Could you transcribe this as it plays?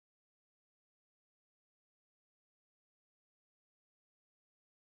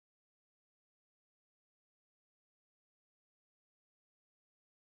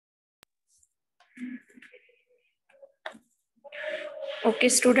Okay,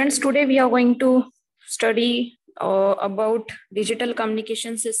 students, today we are going to study about digital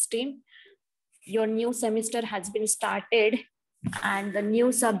communication system. Your new semester has been started and the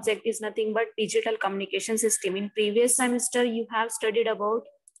new subject is nothing but digital communication system. In previous semester, you have studied about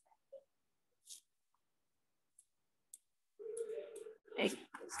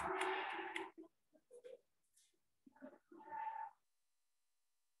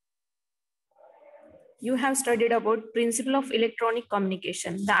principle of electronic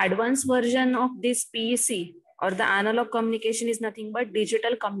communication. The advanced version of this PEC or the analog communication is nothing but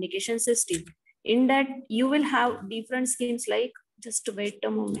digital communication system. In that, you will have different schemes like, just wait a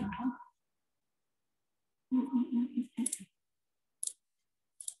moment.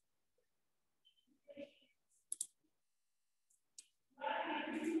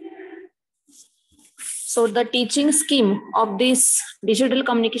 So the teaching scheme of this digital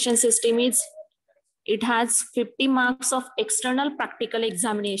communication system is, it has 50 marks of external practical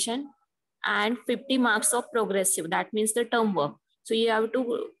examination and 50 marks of progressive. That means the term work. So you have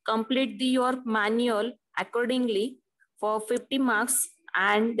to complete your manual accordingly for 50 marks,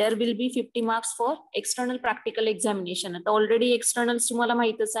 and there will be 50 marks for external practical examination. And already externals तुम्हाला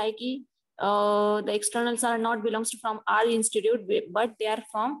माहितच आहे की the externals are not belongs from our institute, but they are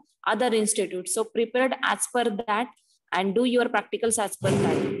from other institutes. So prepared as per that and do your practicals as per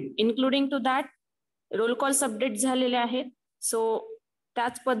that. Including to that, roll call update झालेले आहेत. So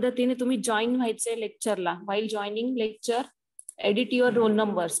त्याच पद्धतीने तुम्ही join व्हायचंय लेक्चरला. While joining lecture, edit your roll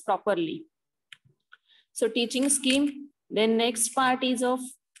numbers properly. So teaching scheme. Then next part is of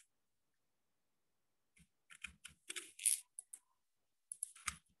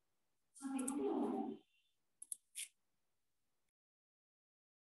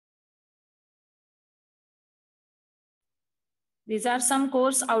these are some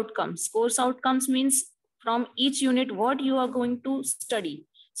course outcomes. Course outcomes means from each unit what you are going to study.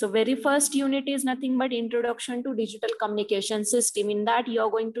 So very first unit is nothing but introduction to digital communication system. In that you are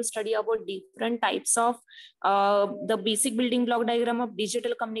going to study about different types of the basic building block diagram of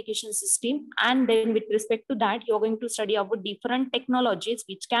digital communication system. And then with respect to that, you are going to study about different technologies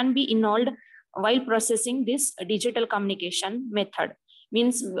which can be involved while processing this digital communication method.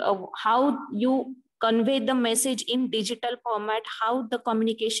 Means how you convey the message in digital format, how the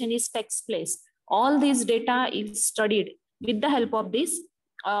communication is takes place. All these data is studied with the help of this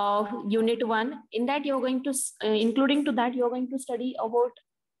unit 1. In that you're going to, including to that, you're going to study about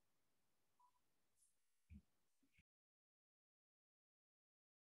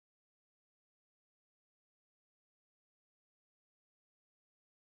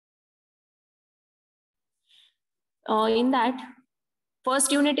in that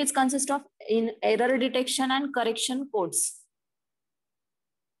first unit is consist of in error detection and correction codes.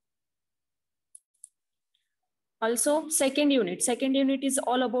 Also second unit is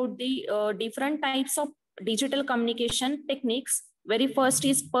all about the different types of digital communication techniques. Very first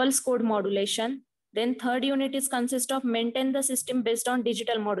is pulse code modulation. Then third unit is consist of maintain the system based on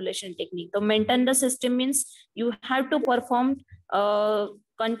digital modulation technique. So maintain the system means you have to perform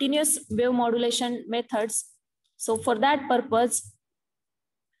continuous wave modulation methods. So for that purpose,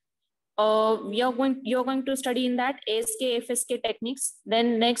 you're going to study in that ASK, FSK techniques.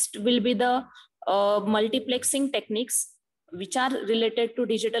 Then next will be the multiplexing techniques which are related to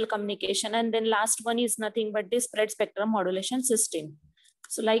digital communication. And then last one is nothing but the spread spectrum modulation system.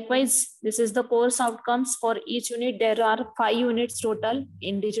 So likewise, this is the course outcomes for each unit. There are 5 units total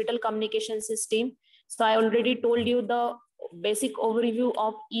in digital communication system. So I already told you the basic overview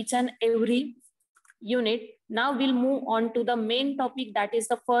of each and every unit. Now we'll move on to the main topic, that is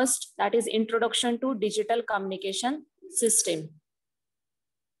the first, that is introduction to digital communication system.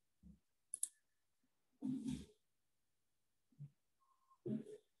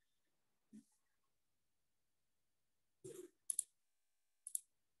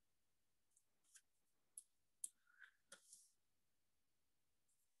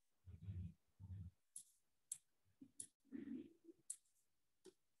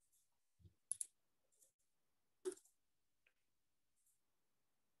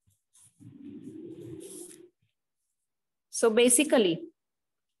 So basically,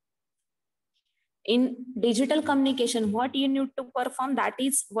 in digital communication, what you need to perform, that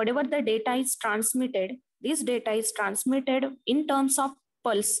is whatever the data is transmitted, this data is transmitted in terms of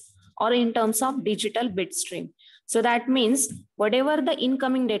pulse or in terms of digital bit stream. So that means whatever the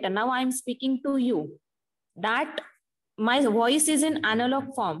incoming data, now I'm speaking to you, that my voice is in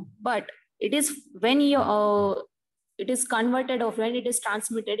analog form, but it is when you it is converted, or when it is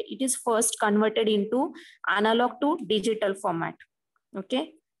transmitted, it is first converted into analog to digital format.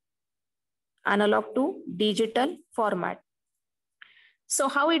 Okay. analog to digital format. So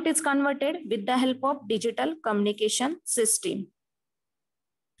how it is converted? With the help of digital communication system.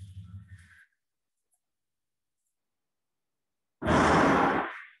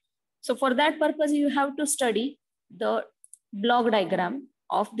 So for that purpose, you have to study the block diagram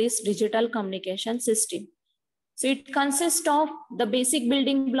of this digital communication system. So it consists of the basic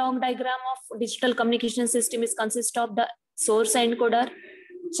building block diagram of digital communication system is consist of the source encoder,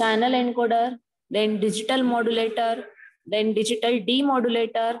 channel encoder, then digital modulator, then digital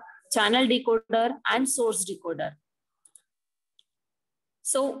demodulator, channel decoder, and source decoder.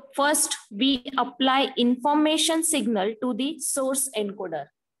 So first we apply information signal to the source encoder.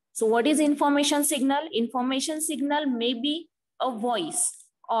 So what is information signal? Information signal may be a voice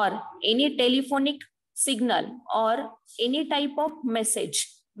or any telephonic signal or any type of message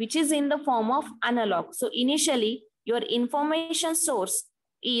which is in the form of analog. So initially your information source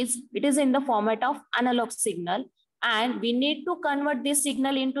is in the format of analog signal, and we need to convert this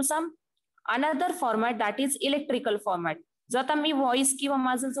signal into some another format, that is electrical format. जो आता मी voice किंवा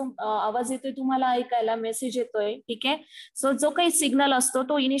माझा जो आवाज येतोय तुम्हाला ऐकायला, message येतोय, ठीक आहे. सो जो काही सिग्नल असतो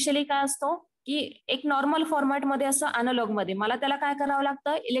तो इनिशियली काय असतो की एक नॉर्मल फॉर्मॅट मध्ये असं अॅनालॉग मध्ये, मला त्याला काय करावं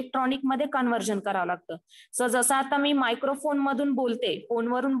लागतं, इलेक्ट्रॉनिक मध्ये कन्व्हर्जन करावं लागतं. सो जसं आता मी मायक्रोफोन मधून बोलते,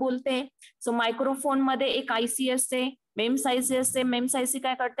 फोनवरून बोलते, सो मायक्रोफोन मध्ये एक आयसी असते, मेम्स आयसी असते. मेम्स आयसी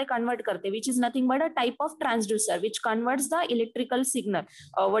काय करते, कन्वर्ट करते, which is nothing but a type of transducer which converts the electrical signal,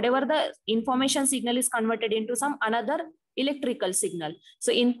 whatever the information signal is converted into some another electrical signal.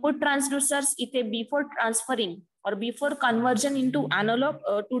 So input transducers इथे before transferring or before conversion into analog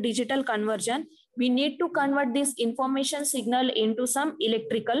to digital conversion, we need to convert this information signal into some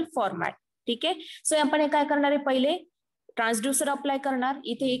electrical format. ठीक आहे. So आपण काय करणार आहे, पहिले transducer apply करणार.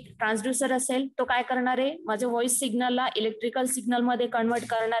 इथे एक ट्रान्सड्यूसर असेल, तो काय करणार आहे, माझ्या व्हॉइस सिग्नलला इलेक्ट्रिकल सिग्नल मध्ये कन्वर्ट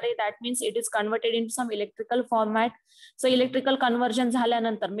करणार आहे. That means it is converted in some electrical format. So electrical conversion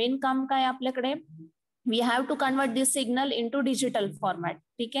झाल्यानंतर मेन काम काय आपल्याकडे, we have to convert this signal in to digital format.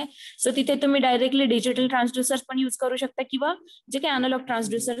 ठीक आहे. सो तिथे तुम्ही डायरेक्टली डिजिटल ट्रान्सड्यूसर पण यूज करू शकता किंवा जे काही अॅनालॉग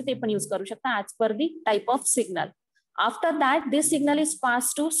ट्रान्सड्यूसर ते पण यूज करू शकता as per the type of signal. After that this signal is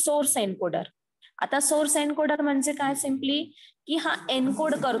pass to source encoder. आता सोर्स एन्कोडर म्हणजे काय, सिम्पली की हा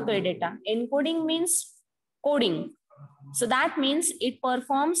एन्कोड करतोय data. Encoding means coding. So that means it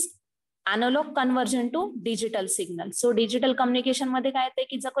performs analogue conversion to digital signal. So digital communication मध्ये काय येते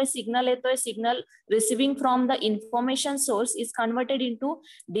की जो काही सिग्नल येतोय, signal receiving from the information source is converted in to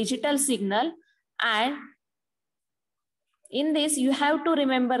digital signal. And in this you have to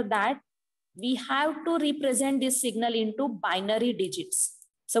remember that we have to represent this signal in to binary digits.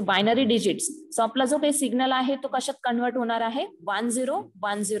 So binary digits. So आपला जो काही signal आहे तो कशात convert होणार आहे,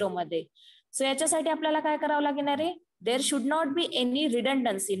 1010 मध्ये. So याच्यासाठी आपल्याला काय करावं लागणार आहे, there should not be any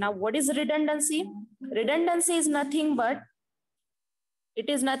redundancy. Now what is redundancy? Redundancy is nothing but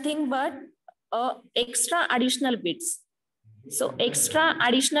extra additional bits. So extra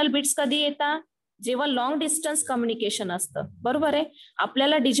additional bits कधी येतात, जेव्हा लॉंग डिस्टन्स कम्युनिकेशन असतं. बरोबर आहे.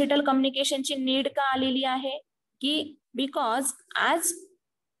 आपल्याला डिजिटल कम्युनिकेशनची नीड का आलेली आहे की because as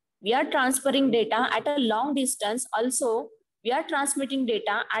we are transferring data at a long distance, also we are transmitting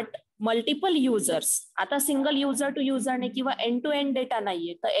data at multiple users. आता सिंगल युजर टू युजर ने किंवा एंड टू एंड डेटा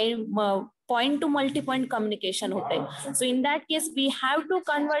नाहीये, तर point two multi point communication होते. So in that case we have to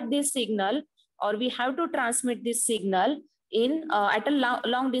convert this signal और we have to transmit this signal in at a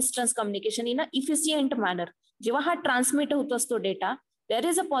long distance communication in a efficient manner. जेव्हा हा transmit होत असतो data, there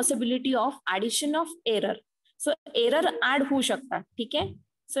is a possibility of addition of error. So error add होऊ शकतात. ठीक आहे.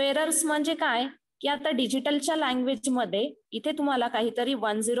 So errors म्हणजे काय की आता डिजिटलच्या लँग्वेज मध्ये इथे तुम्हाला काहीतरी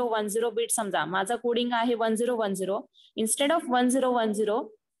 1010 बीट, समजा माझा कोडिंग आहे 1010, इन्स्टेड ऑफ 1010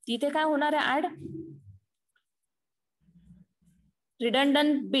 तिथे काय होणार आहे, ऍड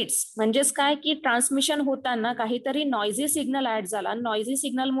रिडंडंट बिट्स. म्हणजेच काय की ट्रान्समिशन होताना काहीतरी नॉइझी सिग्नल ऍड झाला. नॉइझी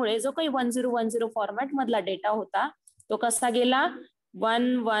सिग्नलमुळे जो काही 1010 फॉर्मॅट मधला डेटा होता तो कसा गेला,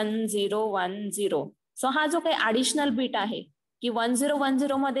 11010. सो हा जो काही ऍडिशनल बीट आहे की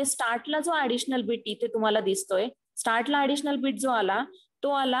 1010 मध्ये स्टार्टला जो ऍडिशनल बीट इथे तुम्हाला दिसतोय, स्टार्टला ऍडिशनल बीट जो आला तो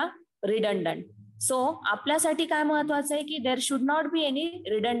आला रिडंडंट. सो आपल्यासाठी काय महत्वाचं आहे की there should not be any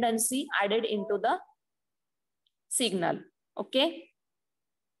रिडंडन्सी added in to the signal. Okay.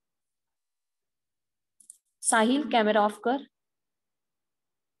 Sahil camera off कर.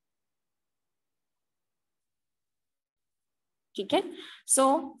 ठीक आहे.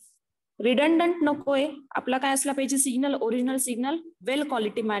 सो रिडंडंट नकोय, आपला काय असला पाहिजे सिग्नल, ओरिजिनल सिग्नल वेल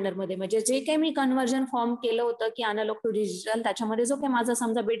क्वालिटी मॅनर मध्ये. म्हणजे जे काही मी कन्व्हर्जन फॉर्म केलं होतं की अॅनालॉग टू डिजिटल, त्याच्यामध्ये जो काही माझा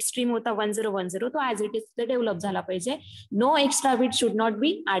समजा बिट स्ट्रीम होता 1010 तो ऍज इट इज डेव्हलप झाला पाहिजे. No extra bit should not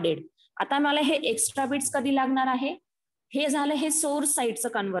be added. आता मला हे एक्स्ट्रा बिट्स कधी लागणार आहे, हे झालं हे सोर्स साईडचं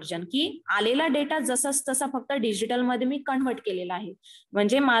कन्व्हर्जन, की आलेला डेटा जसाच तसा फक्त डिजिटलमध्ये मी कन्व्हर्ट केलेला आहे.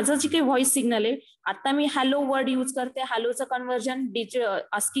 म्हणजे माझं जे काही व्हॉइस सिग्नल आहे, आता मी हॅलो वर्ड यूज करते, हॅलोचं कन्व्हर्जन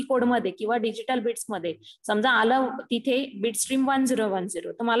ASCII कोडमध्ये किंवा डिजिटल बिट्समध्ये समजा आलं तिथे बिट स्ट्रीम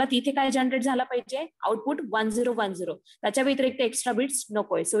 1010, तर मला तिथे काय जनरेट झाला पाहिजे, आउटपुट 1010. त्याच्या व्यतिरिक्त एक्स्ट्रा बिट्स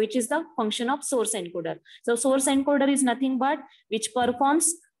नकोय. So which is the function of source encoder. So source encoder is nothing but which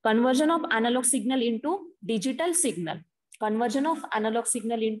performs conversion of analog signal into digital signal. Conversion of analog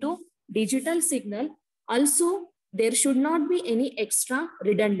signal into digital signal. Also, there should not be any extra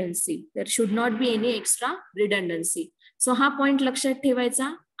redundancy. There should not be any extra redundancy. So हा point लक्षात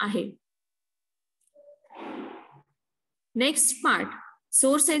ठेवायचा आहे. Next part,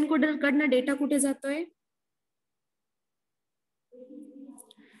 source encoder कडनं data कुठे जातोय,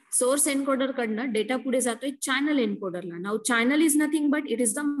 source encoder कडनं data पुढे जातोय channel एन्कोडरला. Now channel is nothing but it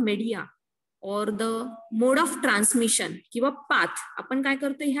is the media और द मोड ऑफ ट्रान्समिशन किंवा पाथ. आपण काय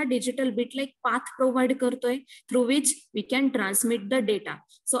करतोय, ह्या डिजिटल बिटला एक पाथ प्रोव्हाइड करतोय through which we can transmit the data.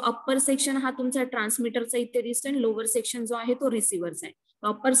 So upper section हा तुमचा ट्रान्समिटरचा इथे दिसतोय, लोअर सेक्शन जो आहे तो रिसिव्हरचा आहे.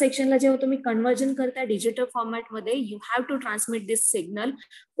 अप्पर सेक्शनला जेव्हा तुम्ही कन्व्हर्जन करता डिजिटल फॉर्मॅटमध्ये, you have to transmit this signal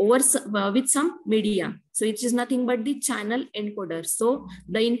over with some media. So it is nothing but the channel encoder. So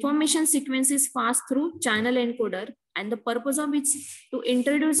the information sequence is passed through channel encoder, and the purpose of it to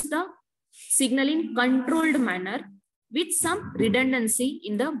introduce the signal in controlled manner with some redundancy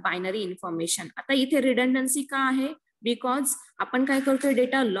in the binary information. आता इथे redundancy का आहे, because आपण काय करतोय,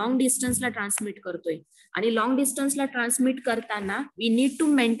 data long डिस्टन्सला transmit करतोय, आणि long डिस्टन्सला transmit करताना we need to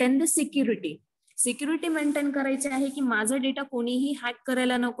maintain the security. Security maintain करायची आहे की माझा डेटा कोणीही हॅक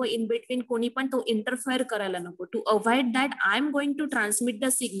करायला नको, इन बिटवीन कोणी पण तो इंटरफेअर करायला नको. To avoid that I am going to transmit the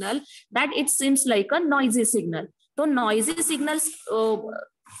signal that it seems like a नॉइझी signal. तो नॉइझी सिग्नल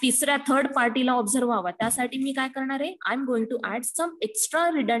तिसऱ्या थर्ड पार्टीला ऑब्झर्व व्हावा, त्यासाठी मी काय करणार आहे, I am going to add some extra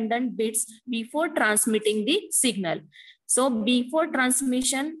redundant bits before transmitting the signal. So before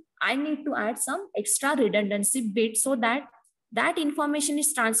transmission I need to add some extra redundancy bit so that that information is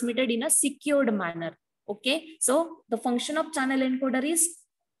transmitted in a secured manner. Okay, so the function of channel encoder is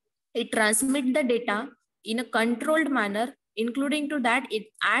it transmit the data in a controlled manner, including to that it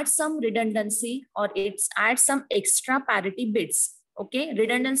adds some redundancy or it adds some extra parity bits. Okay,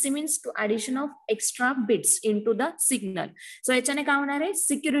 redundancy means to addition of extra bits into the signal. So याच्याने काय होणार आहे,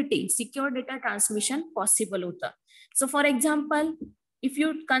 security, secure data transmission possible होतं. So for example, if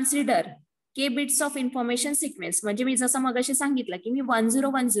you consider K bits of information sequence, म्हणजे मी जसं मगाशी सांगितलं की मी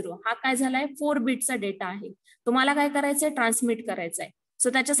 1010 हा काय झालाय 4 बिटचा डेटा आहे, तुम्हाला काय करायचंय, ट्रान्समिट करायचंय. सो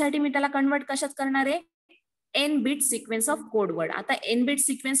त्याच्यासाठी मी त्याला कन्वर्ट कशात करणार आहे, N bit sequence of code word. आता एन बिट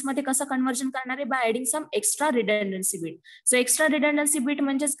सिक्वेन्स मध्ये कसं कन्वर्जन करणार आहे, bye adding some extra रिडंडन्सी bit. So extra रिडंडन्सी bit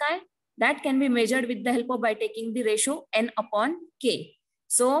म्हणजेच काय, that can be measured with the help of by taking the ratio N upon K.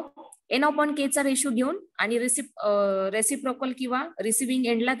 So N upon के चा ratio घेऊन आणि reciprocal किंवा रिसिव्हिंग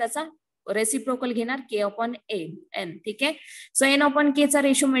एंडला त्याचा रेसिप्रोकल घेणार के अपॉन एन. ठीक आहे, सो एन अपॉन के चा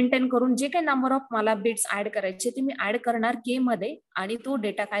रेशो मेंटेन करून जे काही नंबर ऑफ मला बिट्स ऍड करायचे ते मी ऍड करणार के मध्ये, आणि तो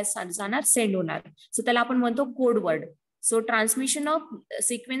डेटा काय जाणार, सेंड होणार. सो त्याला आपण म्हणतो code word. So transmission of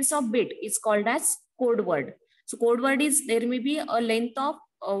sequence of bit is called as code word. So code word is there may be a length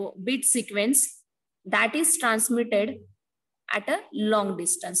of bit sequence that is transmitted at a long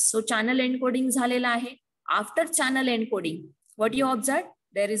distance. So channel encoding झालेला आहे. After channel encoding, what you observe,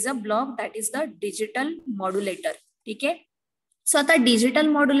 there is a block that is the digital modulator. ठीक आहे, so आता digital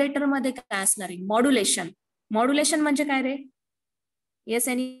modulator मध्ये काय असणार आहे, modulation. Modulation म्हणजे काय रे, yes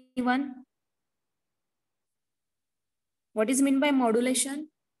anyone, what is mean by modulation?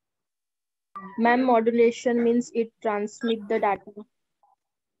 Ma'am, modulation means it transmit the data.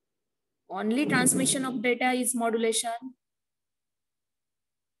 Only transmission of data is modulation.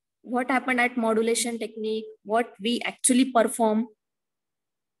 What happened at modulation technique? What we actually perform?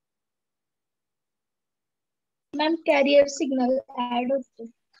 Ma'am, carrier signal add होतो.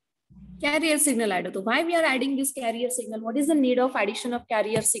 Carrier signal add होतो. Why we are adding this carrier signal? What is the need of addition of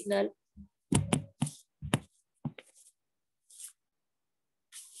carrier signal?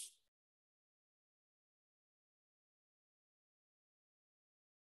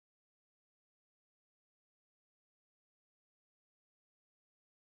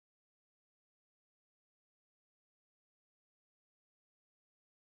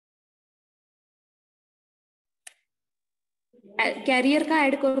 Carrier का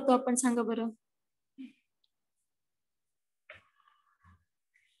add करतो आपण, सांगा बरं.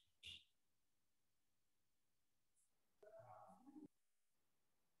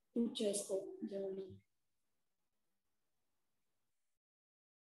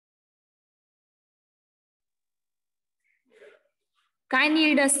 काय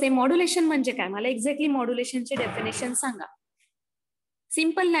need असते? Modulation म्हणजे काय? मला एक्झॅक्टली मॉड्युलेशनचे डेफिनेशन सांगा.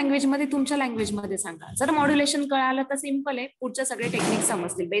 सिम्पल लँग्वेज मध्ये, तुमच्या लँग्वेज मध्ये सांगा. जर मॉड्युलेशन कळालं तर सिम्पल आहे, पुढचे सगळे टेक्निक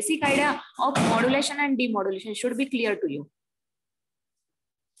समजतील. Basic idea of modulation and डिमॉड्युलेशन should be clear to you.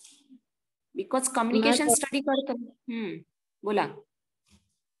 Because communication study करतो. बोला.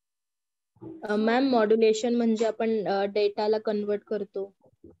 मॅम मॉड्युलेशन म्हणजे आपण डेटाला कन्वर्ट करतो.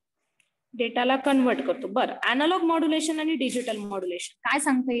 डेटाला कन्वर्ट करतो. बरं, अॅनालॉग मॉड्युलेशन आणि डिजिटल मॉड्युलेशन काय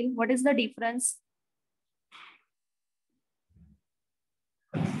सांगता येईल? What is the difference?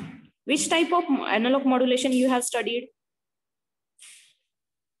 Which type of analog modulation you have studied?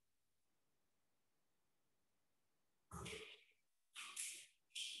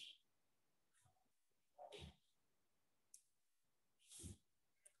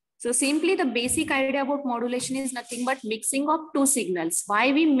 So simply the basic idea about modulation is nothing but mixing of two signals. Why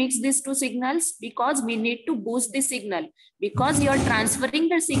we mix these two signals? Because we need to boost the signal, because you are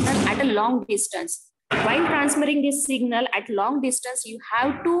transferring the signal at a long distance. While transferring this signal at long distance, you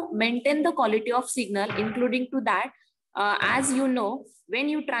have to maintain the quality of signal, including to that, as you know, when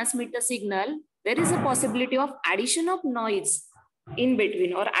you transmit the signal, there is a possibility of addition of noise in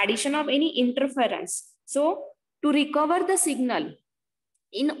between or addition of any interference. So to recover the signal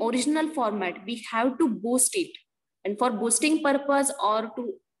in original format, we have to boost it. And for boosting purpose, or to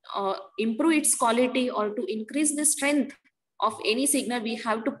improve its quality, or to increase the strength of any signal, we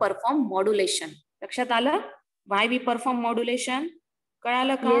have to perform modulation. लक्षात आलं? Why we perform modulation?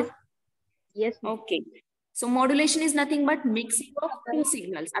 कळालं का? Yes. Okay. So modulation is nothing but mixing of two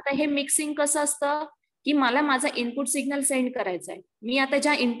signals. आता हे mixing कसं असतं की मला माझा इनपुट सिग्नल सेंड करायचा आहे. मी आता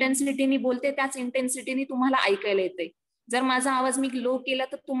ज्या इंटेन्सिटीने बोलते त्याच इंटेन्सिटीने तुम्हाला ऐकायला येते. जर माझा आवाज मी लो केला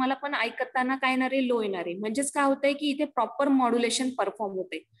तर तुम्हाला पण ऐकताना काय येणार आहे? लो येणार आहे. म्हणजेच काय होतंय की इथे प्रॉपर मॉड्युलेशन परफॉर्म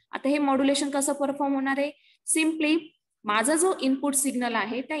होते. आता हे मॉड्युलेशन कसं परफॉर्म होणार आहे? सिम्पली माझा जो इनपुट सिग्नल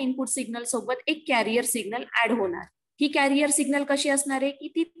आहे त्या इनपुट सिग्नल सोबत एक कॅरियर सिग्नल ऍड होणार. ही कॅरियर सिग्नल कशी असणार आहे की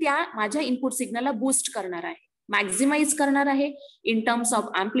ती त्या माझ्या इनपुट सिग्नलला बूस्ट करणार आहे, मॅक्झिमाइज करणार आहे in terms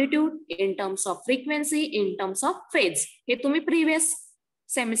of amplitude, in terms of frequency, in terms of phase. हे तुम्ही प्रिव्हियस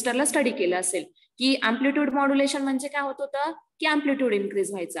सेमिस्टरला स्टडी केलं असेल की अँप्लिट्यूड मॉड्युलेशन म्हणजे काय होत होतं की अँप्लिट्यूड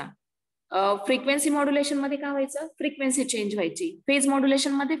इन्क्रीज व्हायचा. फ्रिक्वेन्सी मॉड्युलेशन मध्ये काय व्हायचं? फ्रिक्वेन्सी चेंज व्हायची. फेज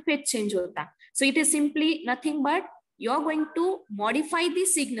मॉड्युलेशन मध्ये फेज चेंज होता. So it is simply nothing but you are going to modify the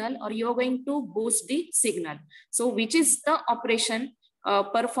signal, or you are going to boost the signal. So which is the operation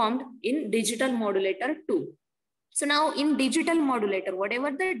performed in digital modulator 2. So now in digital modulator,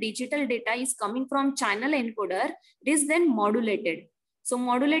 whatever the digital data is coming from channel encoder, it is then modulated. So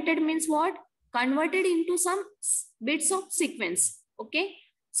modulated means what? Converted into some bits of sequence. Okay.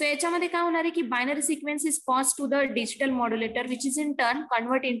 So याच्यामध्ये काय होणार आहे की binary sequence is passed to the digital modulator, which is in turn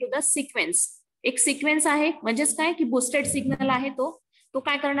convert into the sequence. एक sequence आहे म्हणजेच काय की बुस्टेड सिग्नल आहे तो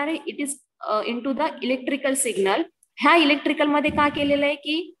काय करणार आहे? It is into the electrical signal. ह्या इलेक्ट्रिकल मध्ये काय केलेलं आहे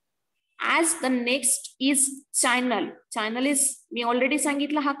की as the next is channel is, me already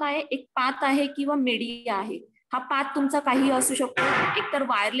सांगितलं हा काय आहे? एक पाथ आहे किंवा मीडिया आहे. हा पाथ तुमचा काही असू शकतो, एकतर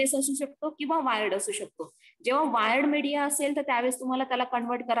वायरलेस असू शकतो किंवा वायर्ड असू शकतो. जेव्हा वायर्ड मीडिया असेल तर त्यावेळेस तुम्हाला त्याला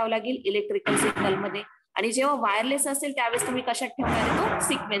कन्वर्ट करावं लागेल इलेक्ट्रिकल सिग्नल मध्ये, आणि जेव्हा वायरलेस असेल त्यावेळेस तुम्ही कशात ठेवणार आहे? तो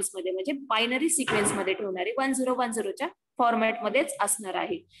सिक्वेन्स मध्ये, म्हणजे बायनरी सिक्वेन्स मध्ये ठेवणार आहे. 1010च्या फॉर्मॅट मध्येच असणार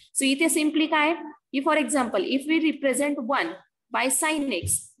आहे. सो इथे सिम्पली काय की for example if we represent 1 by sine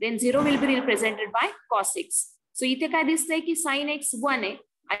x, then 0 will be represented by cos x. So इथे काय दिसतंय की साइन एक्स 1 आहे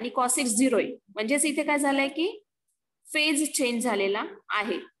आणि कॉस एक्स 0 आहे. म्हणजेच इथे काय झालंय की फेज चेंज झालेला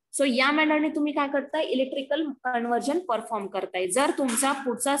आहे. सो या मॅनरने तुम्ही काय करताय? इलेक्ट्रिकल कन्व्हर्जन परफॉर्म करताय. जर तुमचा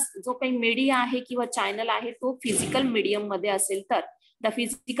पुढचा जो काही मीडिया आहे किंवा चॅनल आहे तो फिजिकल मीडियम मध्ये असेल तर. द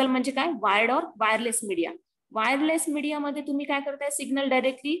फिजिकल म्हणजे काय? वायर्ड और वायरलेस मीडिया. वायरलेस मीडिया मध्ये तुम्ही काय करताय? Signal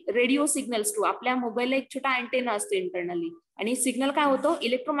directly radio signals to, आपल्या मोबाईलला एक छोटा अँटेना असतो इंटरनली, आणि सिग्नल काय होतो?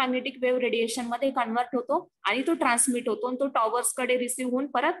 इलेक्ट्रोमॅग्नेटिक वेव्ह रेडिएशन मध्ये कन्वर्ट होतो आणि तो ट्रान्समिट होतो आणि तो टॉवर्स कडे रिसिव्ह होऊन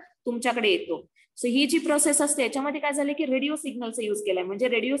परत तुमच्याकडे येतो. सो ही जी प्रोसेस असते याच्यामध्ये काय झालं की रेडिओ सिग्नलचा यूज केलाय. म्हणजे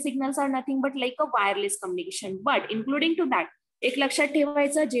radio signals R nothing but like a wireless communication. But including to that एक लक्षात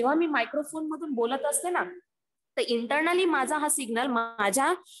ठेवायचं, जेव्हा मी मायक्रोफोन मधून बोलत असते ना तर इंटरनली माझा हा सिग्नल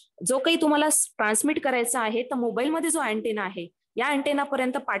माझ्या जो काही तुम्हाला ट्रान्समिट करायचा आहे तर मोबाईलमध्ये जो अँटेना आहे या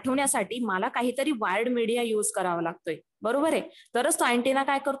अँटेनापर्यंत पाठवण्यासाठी मला काहीतरी वायर्ड मीडिया यूज करावा लागतोय. बरोबर आहे? तरच तो अँटेना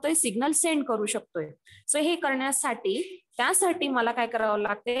काय करतोय? सिग्नल सेंड करू शकतोय. सो हे करण्यासाठी त्यासाठी मला काय करावं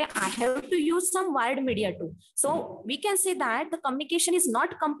लागते? I have to use some wired media to. So we can say that the communication is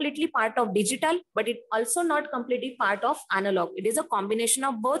not completely part of digital, but it also not completely part of analogue. It is a combination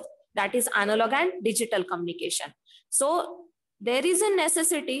of both, that is analog and digital communication. So there is a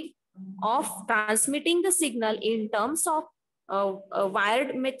necessity of transmitting the signal in terms of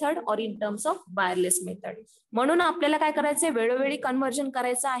wired method और in terms of wireless method. म्हणून आपल्याला काय करायचंय, वेळोवेळी conversion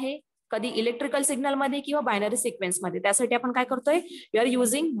करायचं आहे, कधी electrical signal मध्ये किंवा बायनरी सिक्वेन्स मध्ये. त्यासाठी आपण काय करतोय, वी आर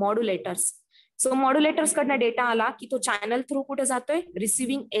युझिंग मॉड्युलेटर्स. सो मॉड्युलेटर्स कडनं डेटा आला की तो चॅनल थ्रू कुठे जातोय,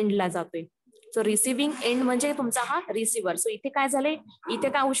 रिसिव्हिंग एंडला जातोय. सो रिसिव्हिंग एंड म्हणजे तुमचा हा रिसिव्हर. सो इथे काय झालंय, इथे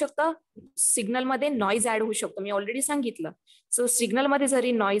काय होऊ शकतं, सिग्नल मध्ये नॉइज ऍड होऊ शकतो, मी ऑलरेडी सांगितलं. सो सिग्नल मध्ये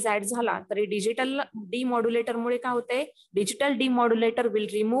जरी नॉइज ऍड झाला तरी डिजिटल डीमॉड्युलेटरमुळे काय होतंय, digital डीमॉड्युलेटर will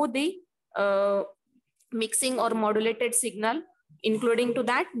remove the mixing और modulated signal including to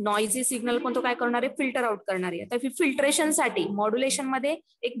that नॉइझी signal पण तो काय करणार आहे, फिल्टर आउट करणार आहे. तर फिल्ट्रेशनसाठी मॉड्युलेशन मध्ये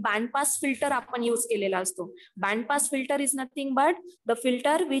एक बँड पास फिल्टर आपण यूज केलेला असतो. Band pass filter is nothing but the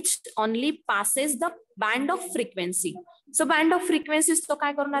filter which only passes the band of frequency. So band of frequencies तो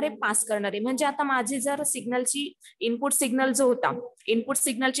काय करणार आहे, पास करणार आहे. म्हणजे आता माझी जर सिग्नलची इनपुट सिग्नल जो होता, इनपुट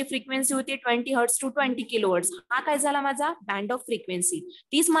सिग्नलची फ्रिक्वेन्सी होती 20 हर्ट्स टू 20 किलो हर्ट्स. हा काय झाला माझा बँड ऑफ फ्रिक्वेन्सी.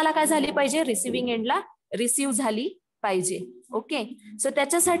 तीच मला काय झाली पाहिजे, रिसिव्हिंग एंडला रिसिव्ह झाली पाहिजे. ओके. सो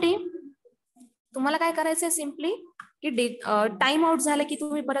त्याच्यासाठी तुम्हाला काय करायचंय, सिम्पली की टाइम आउट झालं की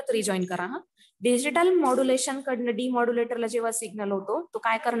तुम्ही परत रिजॉईन करा. हा डिजिटल मॉड्युलेशन कडनं डीमॉड्युलेटरला जेव्हा सिग्नल होतो तो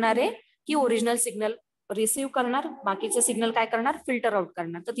काय करणार आहे की ओरिजिनल सिग्नल रिसिव्ह करणार, बाकीचे सिग्नल काय करणार, फिल्टर आउट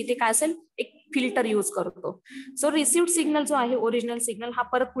करणार. तर तिथे काय असेल, एक फिल्टर यूज करतो. सो रिसिव्ड सिग्नल जो आहे, ओरिजिनल सिग्नल, हा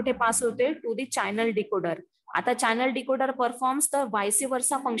परत कुठे पास होते, टू दी चॅनल डिकोडर. आता चॅनल डिकोडर परफॉर्म्स द वायस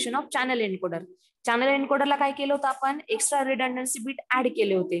वर्सा function of channel encoder. Channel एन्कोडरला काय केलं होतं आपण, एक्स्ट्रा रिडंडन्सी बीट ऍड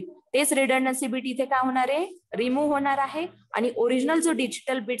केले होते. तेच रिडंडन्सी बीट इथे काय होणार आहे, रिमूव्ह होणार आहे. आणि ओरिजिनल जो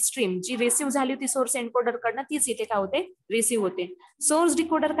डिजिटल बीट स्ट्रीम जी रिसिव्ह झाली होती सोर्स एन्कोडर कडनं, तीच इथे काय होते, रिसिव्ह होते. सोर्स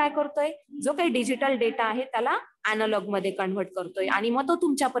डिकोडर काय करतोय, जो काही डिजिटल डेटा आहे त्याला अॅनालॉग मध्ये कन्व्हर्ट करतोय आणि मग तो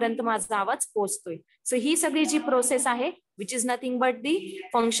तुमच्यापर्यंत माझा आवाज पोहोचतोय. सो ही सगळी जी प्रोसेस आहे, which is nothing but the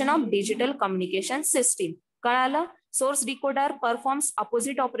function of digital communication system. कळालं. Source decoder performs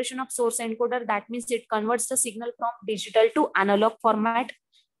opposite operation of source encoder. That means it converts the signal from digital to analog format.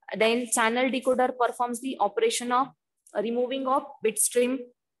 Then channel decoder performs the operation of removing of bit stream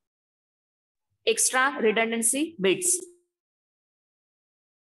extra redundancy bits.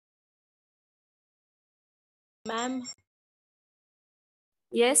 Ma'am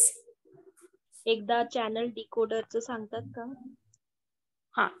Yes. एकदा channel डिकोडरचं सांगतात का?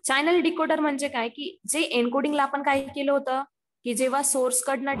 हा, channel decoder म्हणजे काय की जे एन्कोडिंगला आपण काय केलं होतं की जेव्हा सोर्स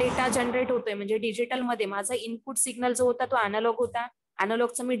कडनं डेटा जनरेट होतोय, म्हणजे डिजिटल मध्ये माझा इनपुट सिग्नल जो होता तो अॅनालॉग होता,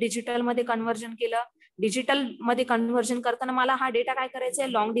 अॅनालॉगचं मी डिजिटल मध्ये कन्व्हर्जन केलं. डिजिटल मध्ये कन्व्हर्जन करताना मला हा डेटा काय करायचा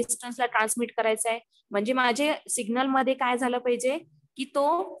आहे, लॉंग डिस्टन्सला ट्रान्समिट करायचा आहे. म्हणजे माझे सिग्नल मध्ये काय झालं पाहिजे की तो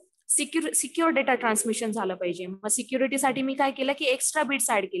सिक्युअर डेटा ट्रान्समिशन झालं पाहिजे. मग सिक्युरिटीसाठी मी काय केलं की एक्स्ट्रा बिट्स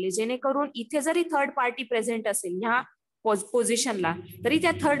ऍड केले, जेणेकरून इथे जरी थर्ड पार्टी प्रेझेंट असेल ह्या पोझिशनला, तरी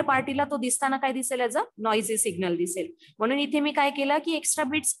त्या थर्ड पार्टीला तो दिसताना काय दिसेल, ॲज अ नॉइझी सिग्नल दिसेल. म्हणून इथे मी काय केलं की एक्स्ट्रा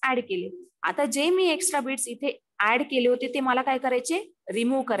बिट्स ऍड केले. आता जे मी एक्स्ट्रा बिट्स इथे ऍड केले होते ते मला काय करायचे,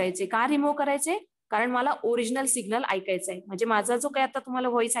 रिमूव्ह करायचे. का रिमूव्ह करायचे, कारण मला ओरिजिनल सिग्नल ऐकायचा आहे. म्हणजे माझा जो काय आता तुम्हाला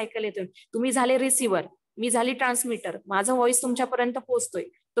व्हॉइस ऐकायला येतोय, तुम्ही झाले रिसिव्हर, मी झाली ट्रान्समीटर, माझा व्हॉइस तुमच्यापर्यंत पोहोचतोय,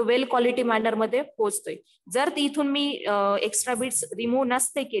 तो वेल क्वालिटी मॅनर मध्ये पोहोचतोय. जर इथून मी एक्स्ट्रा बिट्स रिमूव्ह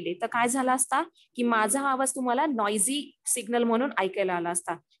नसते केले तर काय झाला असता की माझा आवाज तुम्हाला नॉइझी सिग्नल म्हणून ऐकायला आला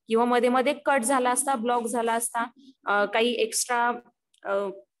असता, किंवा मध्ये मध्ये कट झाला असता, ब्लॉक झाला असता, काही एक्स्ट्रा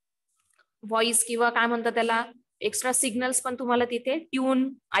व्हॉइस किंवा काय म्हणतात त्याला एक्स्ट्रा सिग्नल्स पण तुम्हाला तिथे ट्यून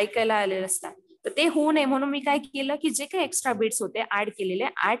ऐकायला आले असतात. तर ते होऊ नये म्हणून मी काय केलं की जे काही एक्स्ट्रा बिट्स होते ऍड केलेले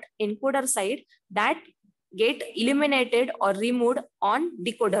at encoder side, that gate eliminated और रिमूव्ड ऑन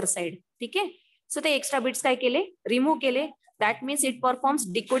डिकोडर साइड. ठीक आहे. सो ते एक्स्ट्रा बिट्स काय केले, रिमूव्ह केले. That means it performs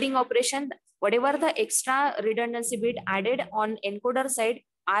decoding operation. Whatever the extra redundancy bit added on encoder side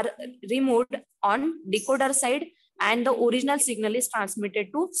are removed on decoder side and the original signal is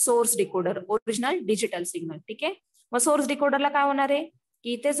transmitted to source decoder, original digital signal. ठीक आहे. मग source डिकोडरला काय होणार आहे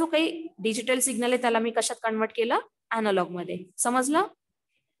की इथे जो काही डिजिटल सिग्नल आहे त्याला मी कशात कन्वर्ट केलं, अॅनालॉग मध्ये. समजलं?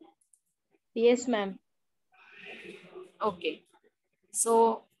 Yes ma'am. Okay. So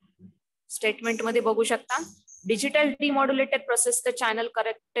statement मध्ये बघू शकता, digital demodulated process the channel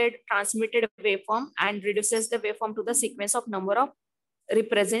corrected transmitted waveform and reduces the waveform to the sequence of number of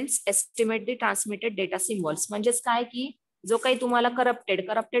represents estimate the transmitted data symbols. म्हणजेच काय की जो काही तुम्हाला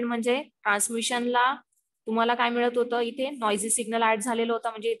करप्टेड म्हणजे ट्रान्समिशनला तुम्हाला काय मिळत होतं, इथे नॉइझी सिग्नल ऍड झालेला होता,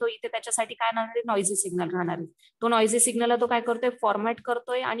 म्हणजे तो इथे त्याच्यासाठी काय राहणार आहे, नॉइझी सिग्नल राहणार आहे. तो नॉइझी सिग्नलला तो काय करतोय, फॉर्मॅट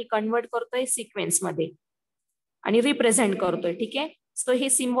करतोय आणि कन्वर्ट करतोय सिक्वेन्स मध्ये आणि रिप्रेझेंट करतोय. ठीक आहे. सो हे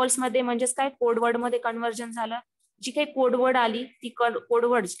सिम्बॉल्स मध्ये म्हणजेच काय, कोडवर्ड मध्ये कन्व्हर्जन झालं. जी काही कोडवर्ड आली ती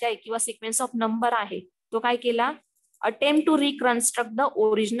कोडवर्ड काय किंवा सिक्वेन्स ऑफ नंबर आहे तो काय केला, attempt to reconstruct the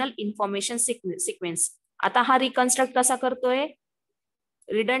original information sequence. आता हा रिकन्स्ट्रक्ट कसा करतोय,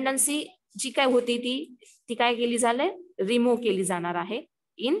 रिडंडन्सी जी काय होती ती काय केली झाले, रिमूव्ह केली जाणार आहे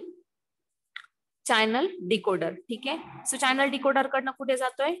इन चॅनल डिकोडर. ठीक आहे. सो चॅनल डिकोडर कडनं कुठे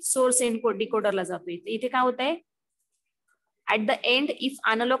जातोय, सोर्स इनपुट डिकोडरला जातोय. इथे काय होतंय, at the end if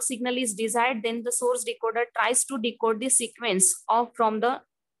analog signal is desired then the source decoder tries to decode the sequence of from the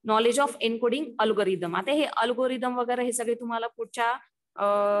knowledge of encoding algorithm. आता हे अल्गोरिदम वगैरे हे सगळे तुम्हाला पुढच्या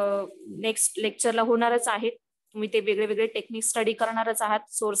नेक्स्ट लेक्चरला होणारच आहेत. तुम्ही ते वेगळे वेगळे टेक्निक स्टडी करणारच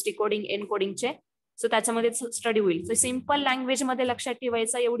आहात सोर्स डिकोडिंग एनकोडिंगचे. सो त्याच्यामध्ये स्टडी होईल. सो सिंपल लँग्वेज मध्ये लक्षात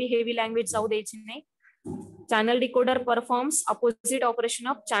ठेवायचं, एवढी हेवी लँग्वेज जाऊ द्यायची नाही. Channel decoder performs opposite operation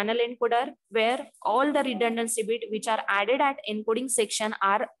of channel encoder where all the redundancy bit which are added at encoding section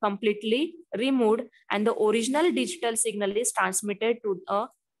are completely removed and the original digital signal is transmitted to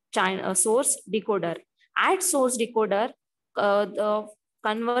a source decoder. At source decoder, the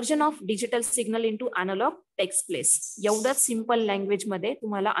conversion of digital signal into analog takes place. एवढंच simple language मध्ये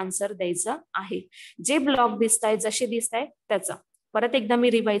तुम्हाला answer द्यायचं आहे. जे block दिसतायत जसे दिसतायत त्याचा परत एकदा मी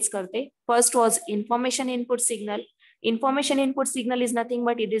रिवाइज करते. First was information input signal. Information input signal is nothing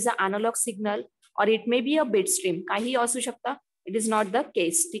but it is a analogue signal और it may be a bit stream. काही असू शकता, इट इज नॉट द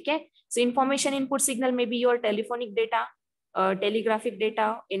केस. ठीक आहे. So information input signal may be your telephonic data, telegraphic data,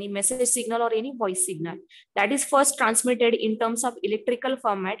 any message signal or any voice signal that is first transmitted in terms of electrical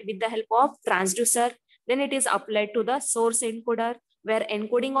format with the help of transducer. Then it is applied to the source encoder where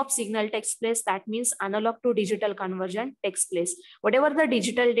encoding of signal takes place. That means analog to digital conversion takes place. Whatever the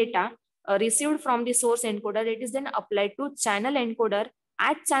digital data received from the source encoder, it is then applied to channel encoder.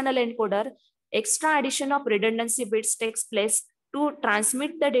 At channel encoder, extra addition of redundancy bits takes place to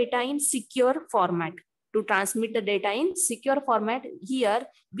transmit the data in secure format. To transmit the data in secure format, here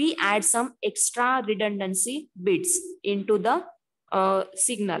we add some extra redundancy bits into the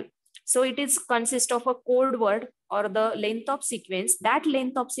signal. So it is consist of a code word or the length of sequence. That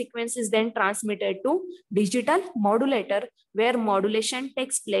length of sequence is then transmitted to digital modulator where modulation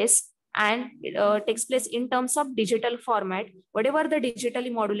takes place and takes place in terms of digital format. Whatever the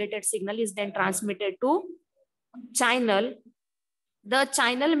digitally modulated signal is then transmitted to channel. The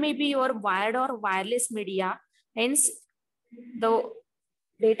channel may be your wired or wireless media. Hence, the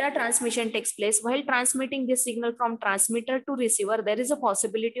data transmission takes place. While transmitting this signal from transmitter to receiver, there is a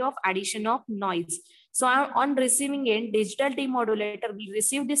possibility of addition of noise. So on receiving end, digital demodulator will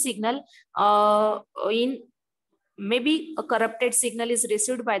receive the signal in maybe a corrupted signal is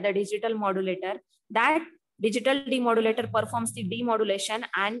received by the digital modulator. That digital demodulator performs the demodulation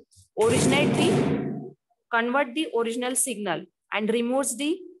and convert the original signal and removes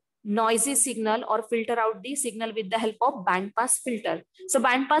the noisy signal or filter out the signal with the help of band pass filter. So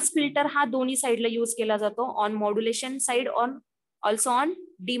band pass filter हा दोन्ही साइडला use केला जातो, on modulation side on also on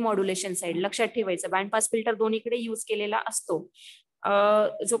डिमॉड्युलेशन side. लक्षात ठेवायचं, band pass filter दोन्हीकडे use केलेला असतो.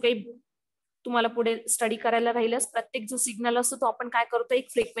 जो काही तुम्हाला पुढे स्टडी करायला राहिलंच, प्रत्येक जो सिग्नल असतो तो आपण काय करतो,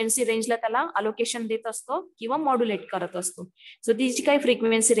 एक फ्रिक्वेन्सी रेंजला त्याला अलोकेशन देत असतो किंवा मॉड्युलेट करत असतो. सो ती जी काही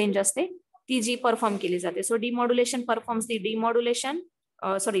फ्रिक्वेन्सी रेंज असते ती जी परफॉर्म केली जाते. So डिमॉड्युलेशन performs the डिमॉड्युलेशन,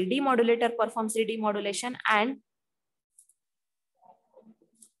 demodulator performs the demodulation and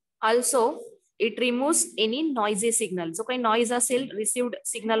also it removes any noisy signal. जो काही नॉइज असेल रिसिव्ड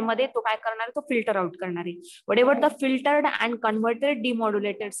सिग्नल मध्ये तो काय करणार आहे, तो फिल्टर आउट करणार आहे. Whatever the filtered and converted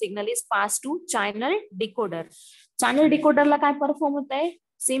demodulated signal is passed to channel decoder. Channel decoder ला काय परफॉर्म होत आहे,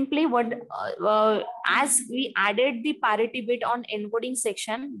 simply what as we added the parity bit on encoding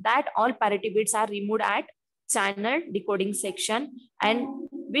section, that all parity bits are removed at channel decoding section, and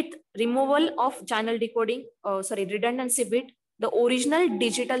with removal of channel decoding redundancy bit, the original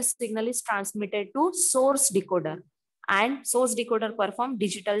digital signal is transmitted to source decoder and source decoder perform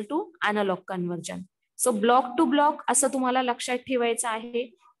digital to analog conversion. So block to block असं तुम्हाला लक्षात ठेवायचं आहे.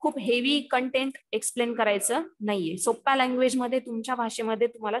 खूप heavy content explain करायचं नाहीये, सोप्या language मध्ये तुमच्या भाषेमध्ये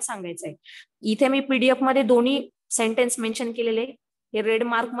तुम्हाला सांगायचं आहे. इथे मी पीडीएफ मध्ये दोन्ही सेंटेन्स मेन्शन केलेले. हे रेड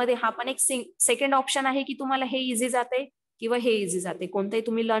मार्क मध्ये हा पण एक सेकंड ऑप्शन आहे की तुम्हाला हे इझी जाते किंवा हे इझी जाते, कोणतेही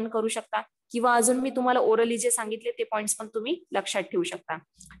तुम्ही लर्न करू शकता, किंवा अजून मी तुम्हाला ओरली जे सांगितले ते पॉइंट्स पण तुम्ही लक्षात ठेवू शकता.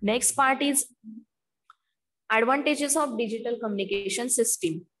 Next part is advantages of digital communication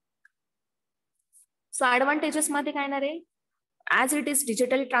system. So advantages मध्ये काय येणार आहे, as it is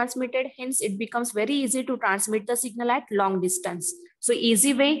digitally transmitted, hence it becomes very easy to transmit the signal at long distance. So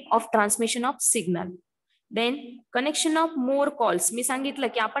easy way of transmission of signal. Then connection of more calls. मी सांगितलं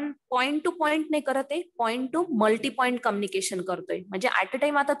की आपण point two point नाही करत आहे, point two multi point communication करतोय. म्हणजे at a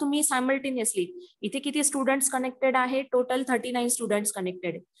time आता तुम्ही सायमल्टेनियसली इथे किती स्टुडंट्स कनेक्टेड आहे, total 39 students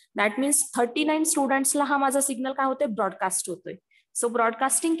connected. That means 39 स्टुडंट्सला हा माझा सिग्नल काय होतोय, ब्रॉडकास्ट होतोय. So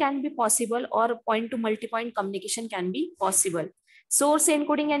broadcasting can be possible or point to multi-point communication can be possible. Source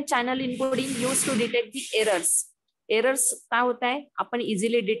encoding and channel encoding used to detect the errors. Errors काय होत आहे, आपण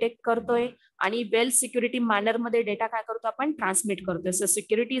easily detect करतोय आणि वेल सिक्युरिटी मॅनर मध्ये डेटा काय करतो, आपण ट्रान्समिट करतोय. So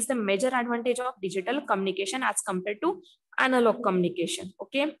security is the major advantage of digital communication as compared to analogue communication.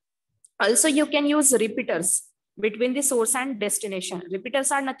 Okay. Also you can use repeaters between the source and destination.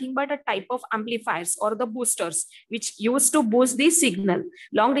 Repeaters are nothing but a type of amplifiers or the boosters which used to boost the signal.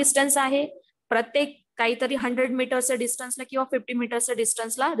 Long distance आहे, प्रत्येक काहीतरी 100 मीटरच्या डिस्टन्सला किंवा 50 मीटरच्या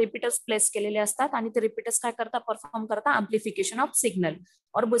डिस्टन्सला repeaters place केलेले असतात आणि ते रिपीटर्स काय करतात, परफॉर्म करतात अम्प्लिफिकेशन ऑफ सिग्नल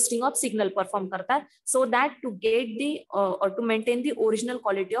और बुस्टिंग ऑफ सिग्नल परफॉर्म करतात, so that to get the to maintain the original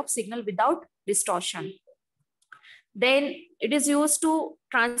quality of signal without distortion. Then it is used to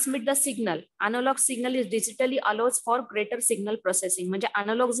transmit the signal. Analog signal is digitally allows for greater signal processing. म्हणजे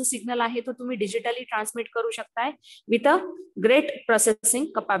analog जो signal आहे तो तुम्ही digitally transmit करू शकताय with a great processing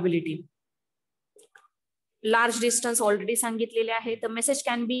capability. Large distance already सांगितलेले आहे. The message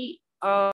can be